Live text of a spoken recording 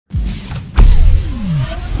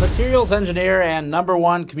Materials engineer and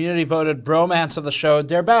 #1 community voted bromance of the show,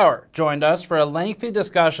 Der8auer, joined us for a lengthy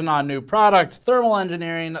discussion on new products, thermal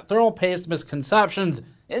engineering, thermal paste misconceptions,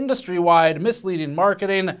 industry-wide misleading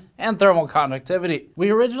marketing, and thermal conductivity. We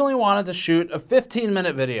originally wanted to shoot a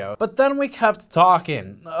 15-minute video, but then we kept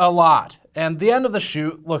talking a lot, and the end of the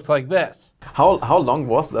shoot looked like this. How long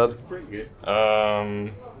was that? That's pretty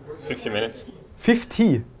good. 50 minutes.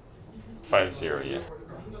 50? 50, yeah.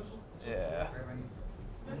 Yeah.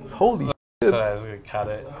 Holy So I was gonna cut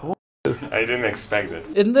it. I didn't expect it.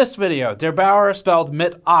 In this video, Der8auer, spelled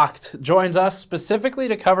mit-8, joins us specifically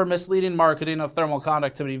to cover misleading marketing of thermal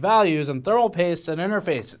conductivity values and thermal pastes and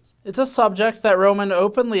interfaces. It's a subject that Roman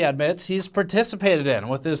openly admits he's participated in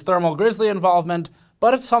with his Thermal Grizzly involvement,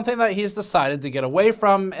 but it's something that he's decided to get away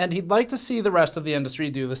from, and he'd like to see the rest of the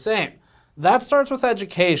industry do the same. That starts with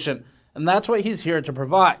education, and that's what he's here to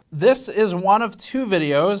provide. This is one of 2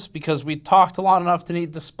 videos, because we talked a lot enough to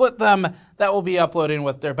need to split them, that we'll be uploading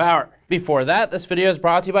with Der8auer. Before that, this video is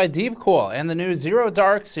brought to you by Deepcool and the new Zero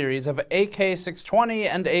Dark series of AK620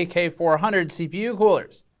 and AK400 CPU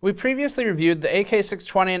coolers. We previously reviewed the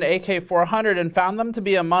AK620 and AK400 and found them to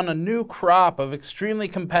be among a new crop of extremely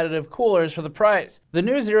competitive coolers for the price. The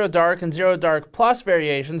new Zero Dark and Zero Dark Plus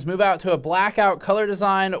variations move out to a blackout color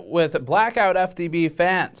design with blackout FDB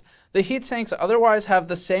fans. The heatsinks otherwise have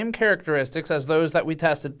the same characteristics as those that we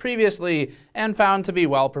tested previously and found to be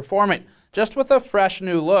well performing, just with a fresh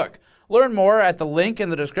new look. Learn more at the link in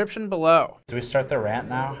the description below. Do we start the rant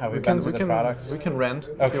now? Have we been through the products? We can rant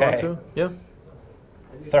if Okay. you want to. Yeah.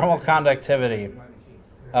 Thermal conductivity.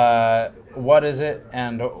 What is it,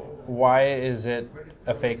 and why is it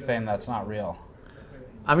a fake thing that's not real?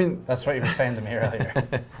 I mean, That's what you were saying to me earlier.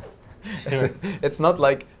 it's not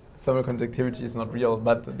like thermal conductivity is not real,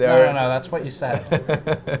 but there No, are... no, that's what you said.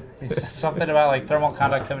 You said something about like thermal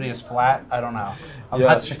conductivity is flat. I don't know. I'm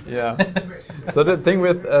not sure. Yeah. So the thing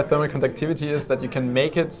with thermal conductivity is that you can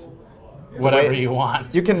make it Whatever you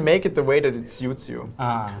want. You can make it the way that it suits you.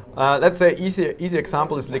 Let's say easy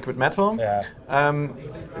example is liquid metal. Yeah.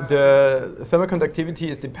 The thermal conductivity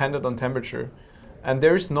is dependent on temperature, and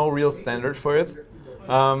there is no real standard for it.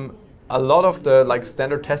 A lot of the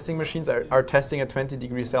standard testing machines are testing at 20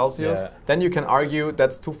 degrees Celsius. Yeah. Then you can argue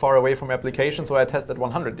that's too far away from application, so I test at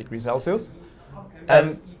 100 degrees Celsius.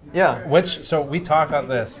 And yeah. So we talked about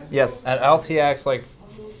this. Yes. At LTX like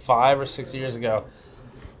 5 or 6 years ago.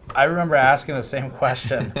 I remember asking the same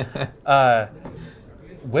question.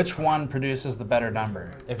 Which one produces the better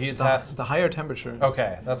number? If you test the higher temperature.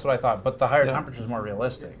 Okay, that's what I thought. But the higher temperature is more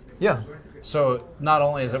realistic. Yeah. So not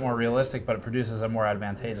only is it more realistic, but it produces a more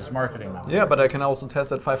advantageous marketing number. Yeah, but I can also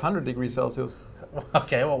test at 500 degrees Celsius.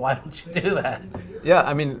 Okay, well, why don't you do that? Yeah,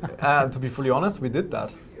 I mean, to be fully honest, we did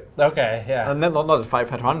that. Okay, yeah. And then not at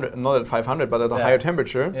 500, but at a higher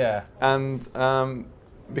temperature. Yeah. And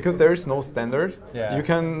because there is no standard, Yeah. you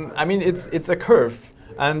can. I mean, it's a curve,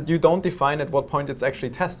 and you don't define at what point it's actually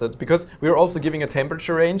tested. Because we're also giving a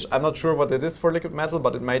temperature range. I'm not sure what it is for liquid metal,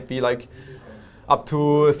 but it might be like up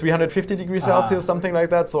to 350 degrees Celsius, something like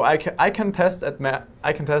that. So I can test at -10.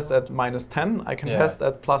 I can test at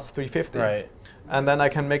 +350. Right. And then I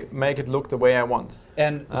can make it look the way I want.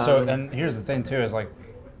 And and here's the thing too is like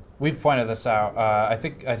we've pointed this out. I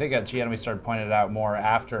think at GN we started pointing it out more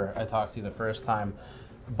after I talked to you the first time,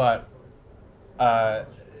 but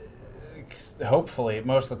hopefully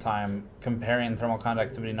most of the time comparing thermal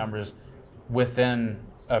conductivity numbers within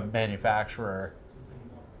a manufacturer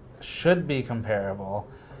should be comparable,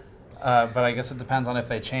 but I guess it depends on if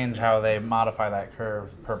they change how they modify that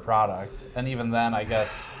curve per product, and even then, I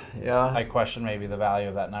guess I question maybe the value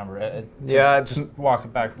of that number. Just walk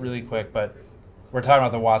it back really quick, but we're talking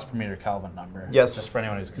about the watts per meter Kelvin number. Yes. Just for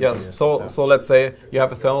anyone who's confused. Yes. So let's say you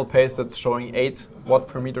have a thermal paste that's showing 8 watt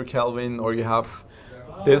per meter Kelvin, or you have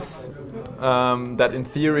this that in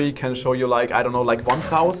theory can show you like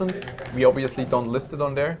 1,000. We obviously don't list it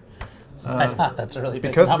on there. That's a really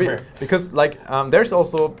big number. There's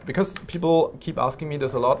also, because people keep asking me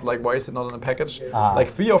this a lot, like why is it not in a package? Like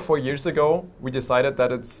 3 or 4 years ago, we decided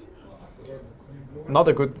that it's not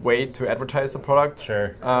a good way to advertise the product.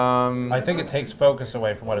 Sure. I think it takes focus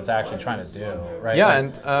away from what it's actually trying to do, right? Yeah, like,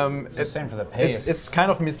 and it's the same for the paste. It's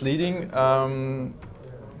kind of misleading.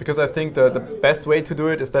 Because I think the best way to do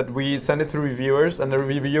it is that we send it to reviewers, and the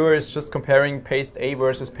reviewer is just comparing paste A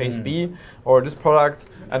versus paste B, or this product,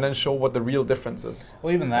 and then show what the real difference is.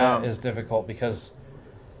 Well, even that is difficult because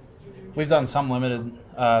we've done some limited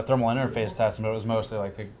thermal interface testing, but it was mostly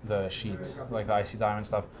like the sheets, like the IC diamond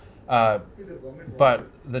stuff. But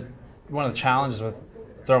one of the challenges with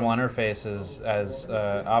thermal interfaces, as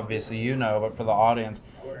obviously you know, but for the audience,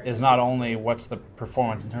 is not only what's the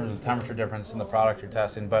performance in terms of temperature difference in the product you're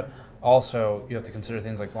testing, but also you have to consider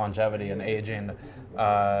things like longevity and aging,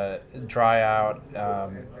 dry out.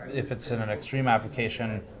 If it's in an extreme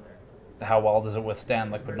application, how well does it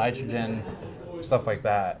withstand liquid nitrogen, stuff like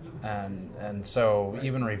that. And so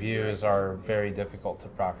even reviews are very difficult to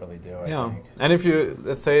properly do, I think. And if you,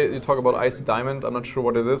 let's say you talk about icy diamond, I'm not sure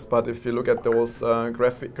what it is, but if you look at those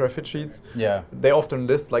graphite sheets, they often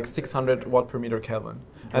list like 600 watt per meter Kelvin.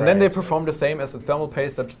 And then they perform the same as a thermal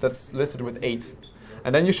paste that's listed with 8.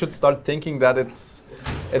 And then you should start thinking that it's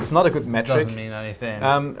not a good metric. Doesn't mean anything.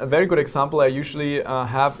 A very good example I usually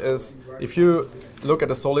have is if you look at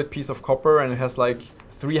a solid piece of copper and it has like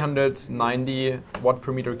 390 watt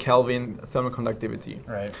per meter Kelvin thermal conductivity.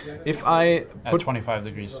 Right. If I put at 25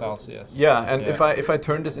 degrees Celsius. If I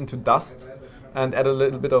turn this into dust and add a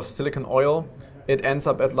little bit of silicon oil, it ends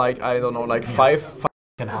up at like, I don't know, like five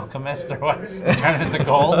An alchemist or what? Turn it into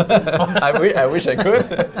gold? I wish I could.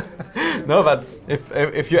 No, but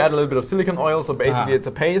if you add a little bit of silicon oil, so basically it's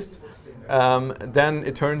a paste, then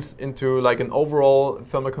it turns into like an overall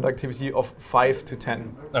thermal conductivity of 5 to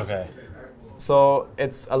 10. Okay. So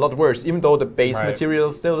it's a lot worse, even though the base material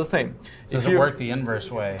is still the same. Does it work the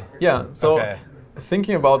inverse way? Yeah, so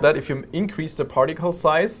thinking about that, if you increase the particle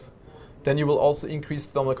size, then you will also increase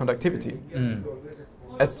thermal conductivity.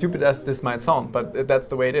 As stupid as this might sound, but that's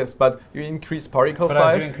the way it is. But you increase particle size.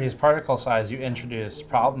 But as you increase particle size, you introduce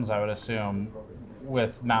problems, I would assume,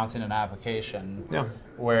 with mounting an application. Yeah.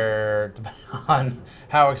 Where, depending on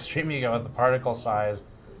how extreme you go with the particle size,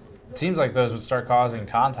 it seems like those would start causing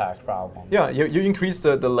contact problems. Yeah, you increase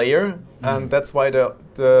the layer, and that's why the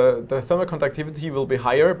thermal conductivity will be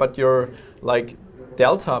higher, but your like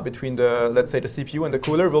delta between the, let's say, the CPU and the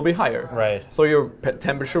cooler will be higher. Right. So your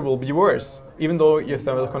temperature will be worse, even though your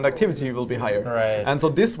thermal conductivity will be higher. Right. And so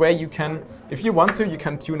this way you can, if you want to, you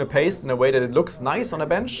can tune a paste in a way that it looks nice on a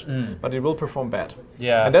bench, but it will perform bad.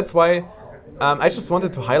 Yeah. And that's why I just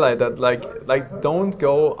wanted to highlight that, like don't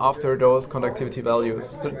go after those conductivity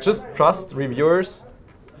values. Just trust reviewers.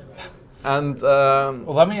 And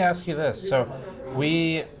well, let me ask you this. So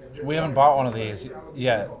we haven't bought one of these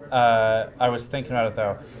yet. I was thinking about it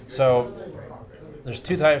though. So there's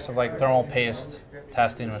two types of like thermal paste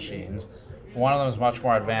testing machines. One of them is much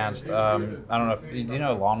more advanced. I don't know if, do you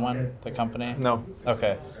know Lonwen, the company? No.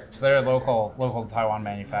 Okay. So they're a local Taiwan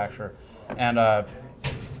manufacturer. And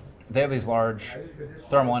they have these large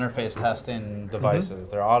thermal interface testing devices.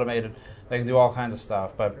 They're automated. They can do all kinds of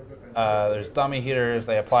stuff. But there's dummy heaters.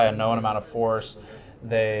 They apply a known amount of force.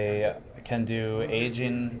 They can do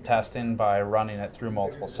aging testing by running it through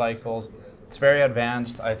multiple cycles. It's very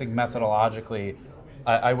advanced. I think methodologically,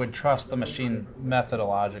 I would trust the machine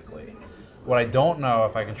methodologically. What I don't know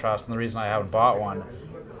if I can trust, and the reason I haven't bought one,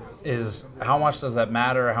 is how much does that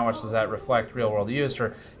matter? How much does that reflect real-world use?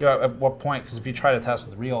 Or at what point? Because if you try to test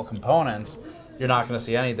with real components, you're not going to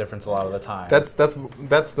see any difference a lot of the time. That's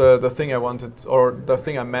the thing I wanted, or the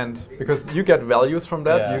thing I meant, because you get values from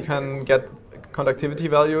that. Yeah. You can get conductivity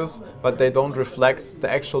values, but they don't reflect the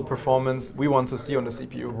actual performance we want to see on the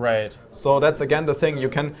CPU. Right. So that's again the thing. You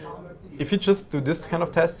can, if you just do this kind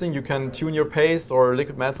of testing, you can tune your paste or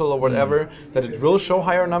liquid metal or whatever, that it will show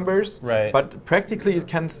higher numbers. Right. But practically it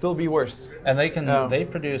can still be worse. And they can they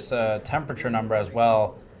produce a temperature number as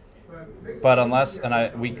well. But unless,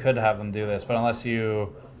 and we could have them do this, but unless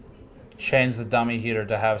you change the dummy heater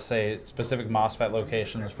to have, say, specific MOSFET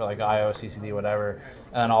locations for like IO, CCD, whatever,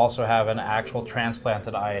 and also have an actual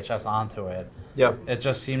transplanted IHS onto it. Yeah. It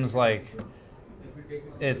just seems like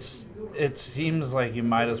it seems like you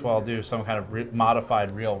might as well do some kind of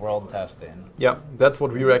modified real-world testing. Yeah, that's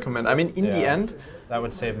what we recommend. I mean, in the end, that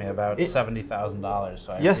would save me about $70,000,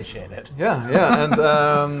 so I appreciate it. Yeah, and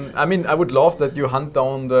I mean, I would love that you hunt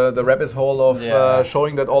down the rabbit hole of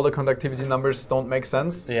showing that all the conductivity numbers don't make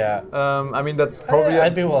sense. Yeah. I mean, that's probably...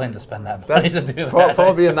 I'd be willing to spend that money to do that.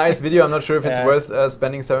 Probably a nice video. I'm not sure if it's worth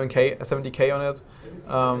spending 70K on it.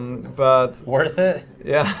 But worth it?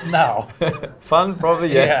 Yeah. No. Fun?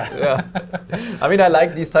 Probably yes. Yeah. I mean, I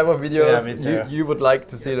like these type of videos. Yeah, me too. You would like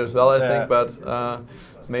to see it as well, I think, but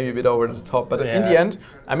it's maybe a bit over the top. But in the end,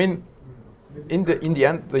 I mean, in the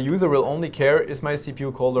end, the user will only care, is my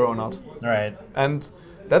CPU colder or not? Right. And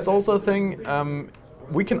that's also a thing.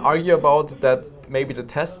 We can argue about that maybe the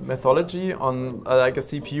test methodology on like a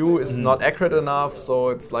CPU is not accurate enough, so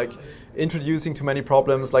it's like introducing too many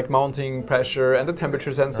problems like mounting pressure and the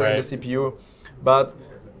temperature sensor in the CPU. But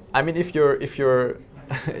I mean, if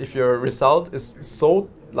your result is so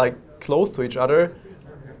like close to each other,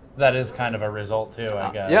 That is kind of a result too,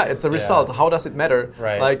 I guess. Yeah, it's a result. How does it matter?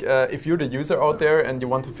 Right. Like if you're the user out there and you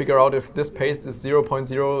want to figure out if this paste is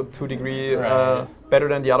 0.02 degree better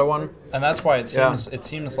than the other one. And that's why it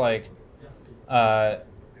seems like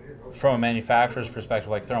from a manufacturer's perspective,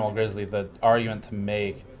 like Thermal Grizzly, the argument to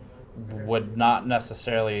make would not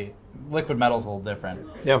necessarily, liquid metal's a little different,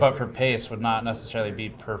 but for paste would not necessarily be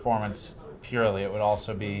performance purely. It would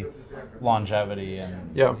also be longevity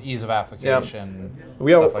and ease of application,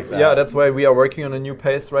 stuff like that. Yeah, that's why we are working on a new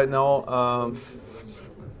paste right now.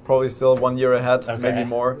 Probably still 1 year ahead, maybe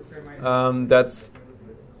more. That's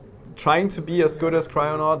trying to be as good as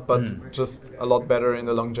Cryonaut, but just a lot better in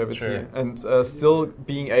the longevity and still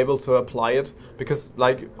being able to apply it. Because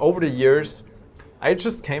like over the years, I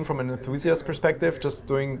just came from an enthusiast perspective, just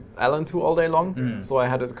doing LN2 all day long. So I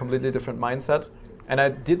had a completely different mindset. And I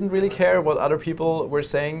didn't really care what other people were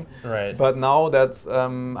saying. Right. But now that's, I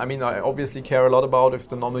mean, I obviously care a lot about if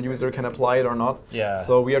the normal user can apply it or not. Yeah.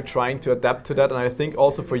 So we are trying to adapt to that. And I think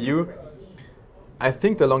also for you, I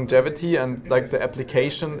think the longevity and like the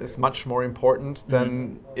application is much more important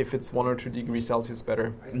than if it's 1 or 2 degrees Celsius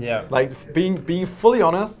better. Yeah. Like being fully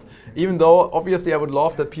honest, even though obviously I would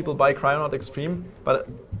love that people buy Cryonaut Extreme, but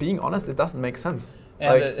being honest, it doesn't make sense.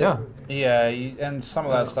 And like, and some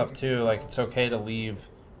of that stuff too, like it's okay to leave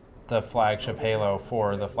the flagship Halo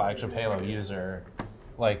for the flagship Halo user,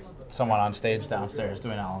 like someone on stage downstairs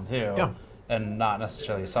doing LN2, and not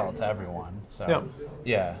necessarily sell it to everyone. So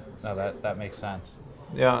no, that makes sense.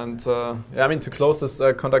 Yeah, and I mean, to close this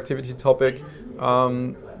conductivity topic,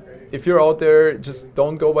 if you're out there, just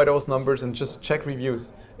don't go by those numbers and just check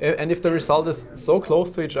reviews. And if the result is so close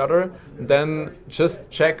to each other, then just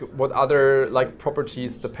check what other like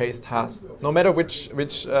properties the paste has. No matter which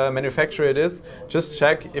manufacturer it is, just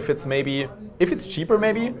check if it's cheaper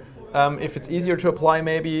maybe, if it's easier to apply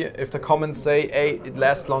maybe, if the comments say, hey, it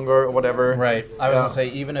lasts longer or whatever. Right. I was going to say,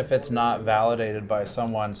 even if it's not validated by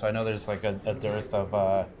someone, so I know there's like a dearth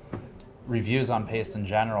of reviews on paste in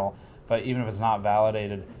general, but even if it's not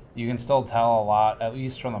validated, you can still tell a lot, at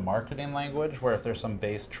least from the marketing language, where if there's some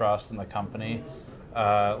base trust in the company,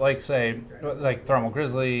 like say, like Thermal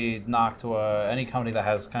Grizzly, Noctua, any company that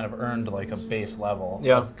has kind of earned like a base level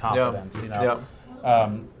of confidence, you know.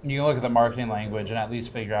 You can look at the marketing language and at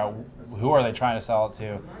least figure out who are they trying to sell it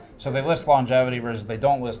to. So if they list longevity versus they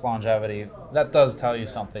don't list longevity, that does tell you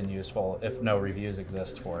something useful if no reviews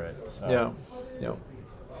exist for it. So,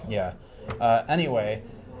 anyway,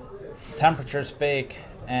 temperature's fake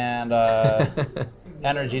and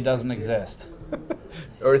energy doesn't exist.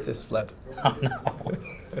 Earth is flat. Oh no.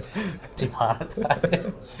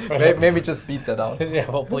 Demonetized. Maybe just beep that out. Yeah,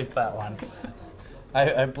 we'll bleep that one.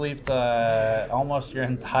 I bleeped almost your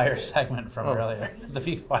entire segment from earlier. The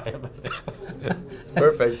Be Quiet movie. It's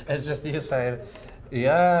perfect. It's just you saying,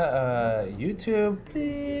 YouTube,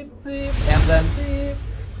 beep, beep, and then beep.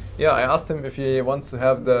 Yeah, I asked him if he wants to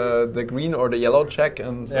have the green or the yellow check,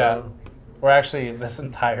 and we're actually, this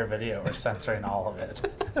entire video, we're censoring all of it.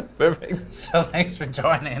 Perfect. So thanks for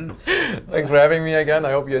joining. Thanks for having me again.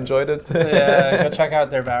 I hope you enjoyed it. Go check out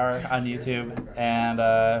Der8auer on YouTube, and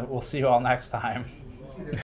we'll see you all next time.